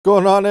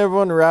Going on,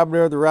 everyone? Rabid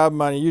here, the Rabid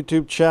Mining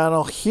YouTube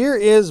channel. Here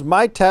is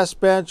my test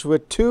bench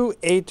with two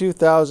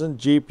A2000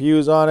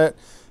 GPUs on it.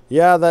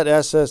 Yeah, that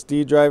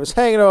SSD drive is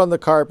hanging out on the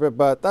carpet,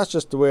 but that's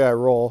just the way I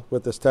roll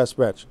with this test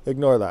bench.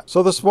 Ignore that.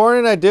 So this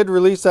morning I did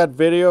release that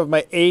video of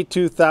my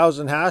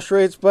A2000 hash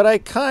rates, but I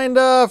kind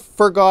of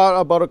forgot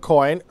about a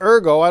coin.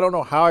 Ergo, I don't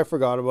know how I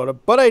forgot about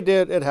it, but I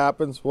did. It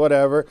happens,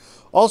 whatever.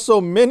 Also,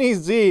 Mini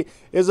Z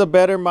is a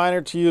better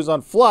miner to use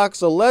on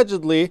Flux,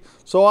 allegedly,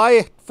 so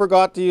I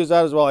forgot to use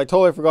that as well. I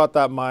totally forgot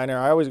that miner.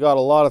 I always got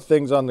a lot of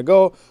things on the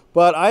go,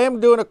 but I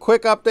am doing a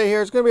quick update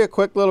here. It's going to be a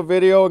quick little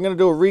video. I'm going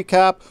to do a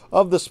recap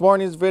of this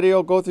morning's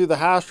video, go through the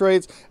hash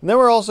rates, and then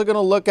we're also going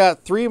to look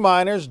at three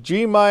miners,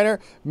 G Miner,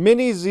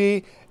 Mini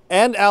Z,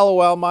 and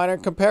LOL Miner,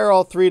 compare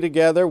all three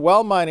together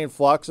while mining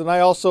Flux, and I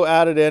also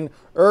added in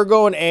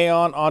Ergo and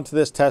Aeon onto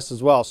this test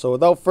as well. So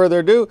without further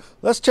ado,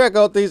 let's check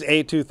out these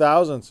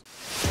A2000s.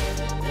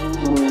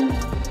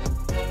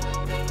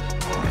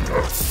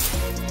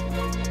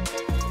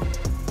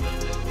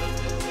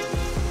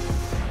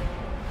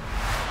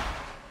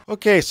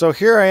 Okay, so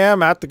here I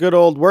am at the good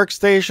old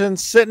workstation,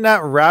 sitting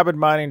at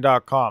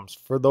rabidmining.com.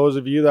 For those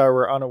of you that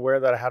were unaware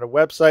that I had a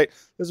website,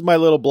 this is my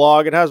little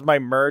blog. It has my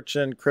merch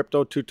and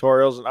crypto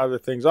tutorials and other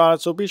things on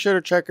it, so be sure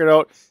to check it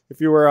out if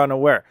you were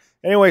unaware.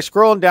 Anyway,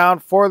 scrolling down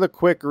for the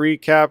quick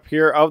recap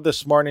here of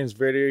this morning's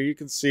video, you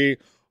can see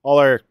all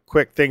our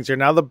quick things here.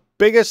 Now, the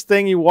biggest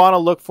thing you want to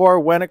look for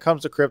when it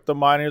comes to crypto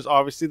mining is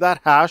obviously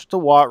that hash to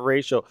watt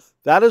ratio.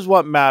 That is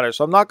what matters.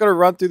 So I'm not going to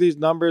run through these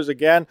numbers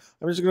again.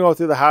 I'm just going to go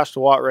through the hash to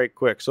watt right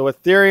quick. So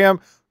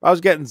Ethereum, I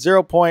was getting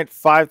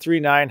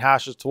 0.539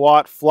 hashes to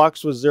watt.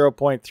 Flux was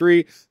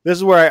 0.3. This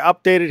is where I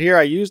updated here.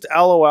 I used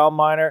LOL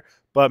Miner,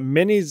 but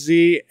Mini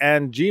Z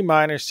and G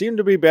Miner seem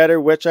to be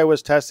better, which I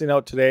was testing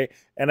out today,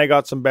 and I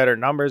got some better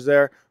numbers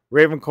there.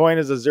 Ravencoin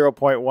is a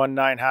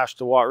 0.19 hash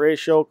to watt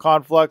ratio.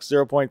 Conflux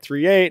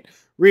 0.38.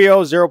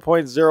 Rio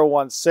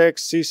 0.016.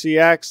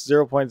 CCX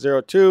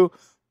 0.02.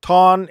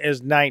 TON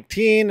is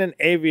 19 and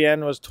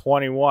AVN was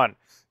 21.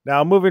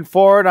 Now moving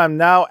forward, I'm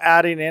now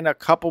adding in a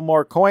couple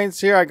more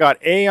coins here. I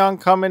got Aeon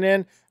coming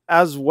in,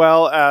 as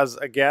well as,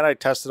 again, I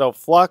tested out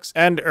Flux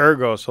and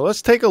Ergo. So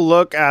let's take a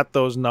look at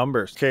those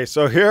numbers. Okay,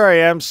 so here I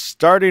am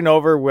starting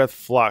over with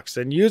Flux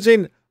and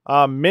using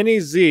Mini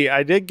Z.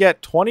 I did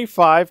get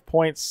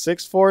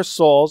 25.64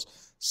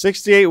 souls,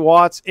 68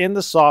 watts in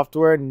the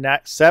software,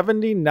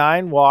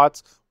 79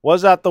 watts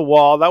was at the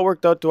wall. That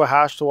worked out to a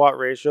hash to watt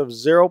ratio of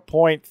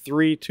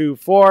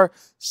 0.324.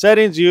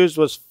 Settings used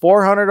was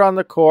 400 on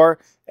the core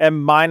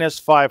and minus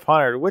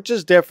 500, which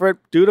is different.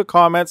 Due to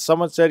comments,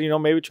 someone said,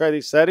 maybe try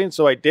these settings.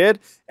 So I did,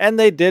 and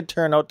they did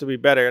turn out to be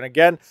better. And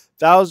again,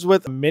 that was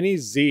with Mini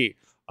Z.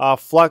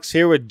 Flux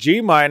here with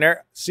G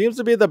Miner seems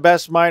to be the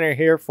best miner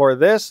here for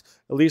this,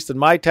 at least in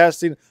my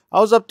testing.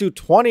 I was up to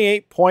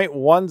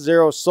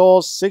 28.10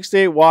 souls,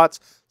 68 watts,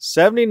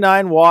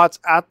 79 watts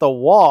at the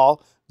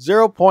wall,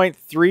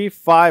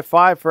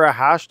 0.355 for a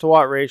hash to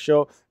watt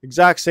ratio,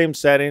 exact same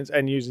settings,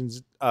 and using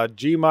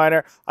G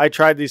Miner. I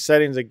tried these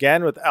settings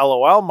again with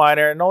LOL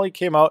Miner and only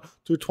came out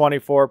to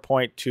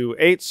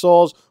 24.28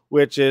 souls,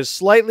 which is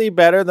slightly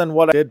better than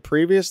what I did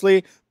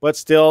previously, but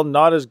still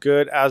not as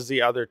good as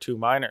the other two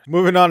miners.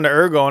 Moving on to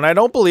Ergo, and I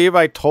don't believe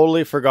I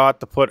totally forgot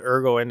to put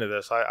Ergo into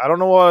this. I don't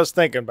know what I was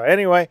thinking, but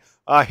anyway,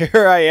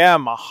 here I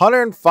am,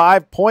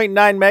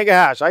 105.9 mega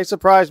hash. I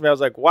surprised me. I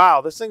was like,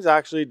 wow, this thing's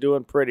actually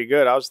doing pretty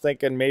good. I was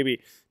thinking maybe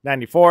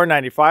 94,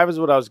 95 is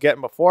what I was getting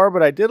before,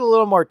 but I did a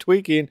little more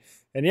tweaking.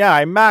 And yeah,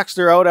 I maxed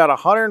her out at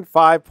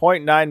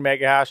 105.9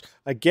 mega hash.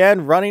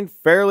 Again, running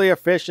fairly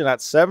efficient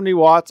at 70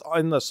 watts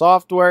in the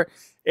software.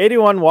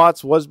 81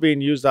 watts was being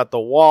used at the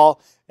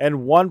wall and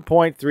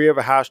 1.3 of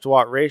a hash to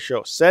watt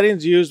ratio.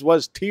 Settings used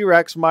was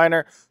T-Rex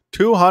Miner,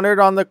 200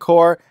 on the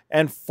core,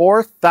 and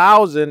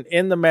 4,000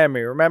 in the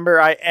memory. Remember,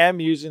 I am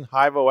using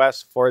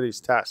HiveOS for these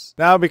tests.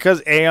 Now,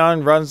 because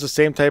Aeon runs the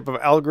same type of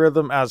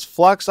algorithm as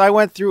Flux, I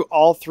went through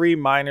all three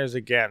miners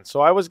again. So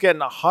I was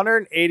getting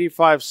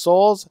 185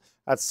 souls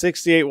at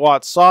 68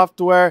 watt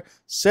software,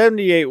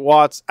 78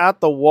 watts at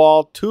the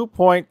wall,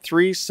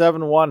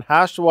 2.371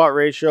 hash to watt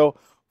ratio,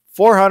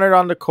 400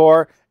 on the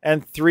core,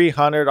 and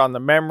 300 on the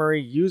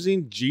memory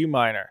using G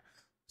Miner.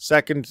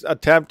 Second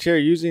attempt here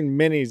using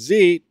Mini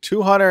Z,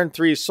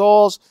 203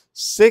 souls,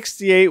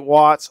 68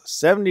 watts,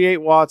 78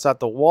 watts at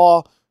the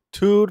wall,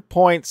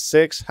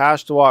 2.6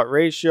 hash to watt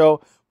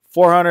ratio,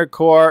 400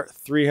 core,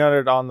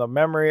 300 on the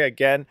memory.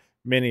 Again,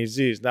 Mini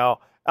Z's. Now,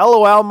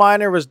 LOL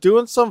Miner was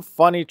doing some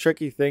funny,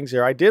 tricky things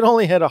here. I did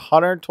only hit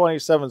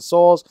 127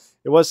 souls.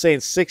 It was saying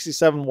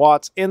 67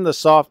 watts in the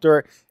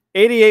software,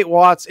 88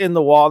 watts in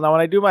the wall. Now,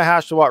 when I do my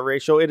hash to watt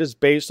ratio, it is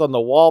based on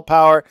the wall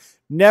power.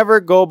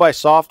 Never go by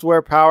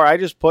software power. I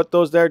just put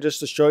those there just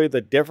to show you the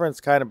difference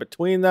kind of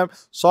between them.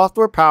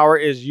 Software power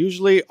is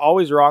usually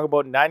always wrong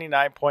about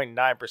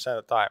 99.9%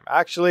 of the time.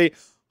 Actually,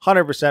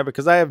 100%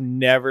 because I have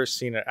never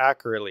seen it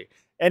accurately.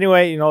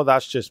 Anyway,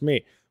 that's just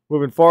me.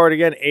 Moving forward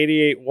again,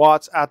 88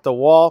 watts at the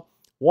wall,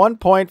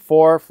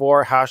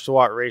 1.44 hash to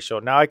watt ratio.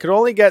 Now I could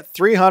only get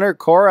 300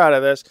 core out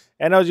of this,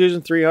 and I was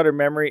using 300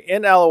 memory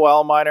in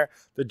LOL Miner.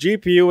 The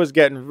GPU was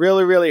getting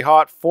really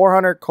hot.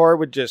 400 core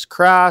would just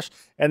crash,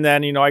 and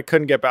then, you know, I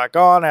couldn't get back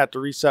on. I had to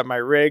reset my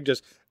rig.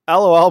 Just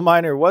LOL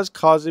Miner was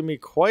causing me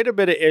quite a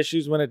bit of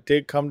issues when it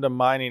did come to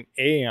mining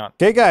Aeon.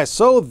 Okay guys,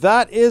 so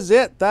that is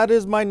it. That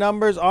is my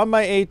numbers on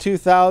my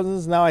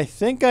A2000s. Now I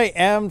think I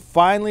am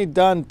finally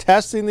done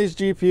testing these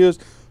GPUs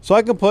so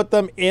I can put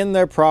them in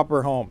their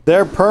proper home.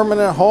 Their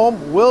permanent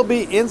home will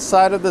be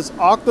inside of this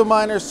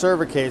Octominer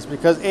server case,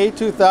 because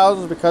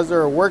A2000s, because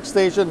they're a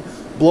workstation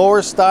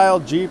blower style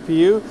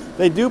GPU,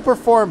 they do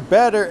perform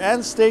better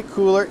and stay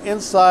cooler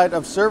inside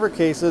of server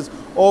cases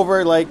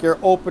over like your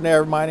open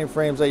air mining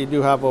frames that you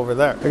do have over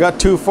there. I got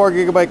two 4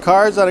 GB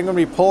cards that I'm going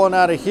to be pulling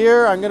out of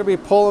here. I'm going to be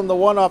pulling the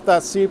one off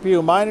that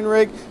CPU mining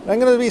rig, and I'm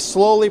going to be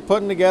slowly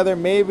putting together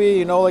maybe,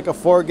 you know, like a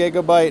 4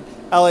 GB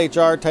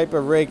LHR type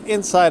of rig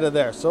inside of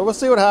there. So we'll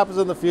see what happens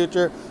in the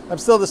future. I'm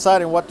still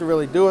deciding what to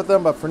really do with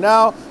them, but for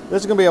now,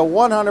 this is going to be a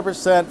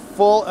 100%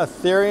 full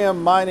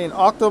Ethereum mining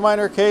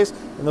Octominer case,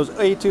 and those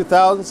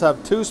A2000s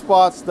have 2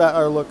 spots that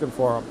are looking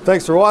for them.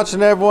 Thanks for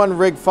watching, everyone.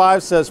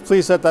 Rig5 says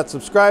please hit that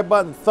subscribe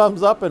button,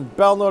 thumbs up, and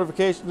bell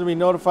notifications to be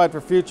notified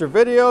for future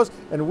videos,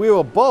 and we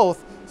will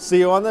both see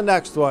you on the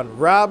next one.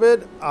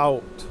 Rabid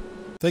out.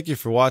 Thank you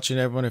for watching,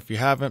 everyone. If you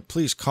haven't,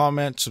 please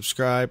comment,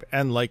 subscribe,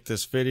 and like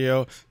this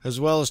video, as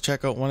well as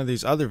check out one of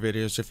these other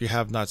videos if you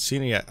have not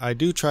seen it yet. I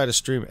do try to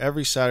stream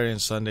every Saturday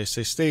and Sunday,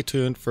 so stay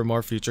tuned for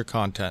more future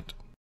content.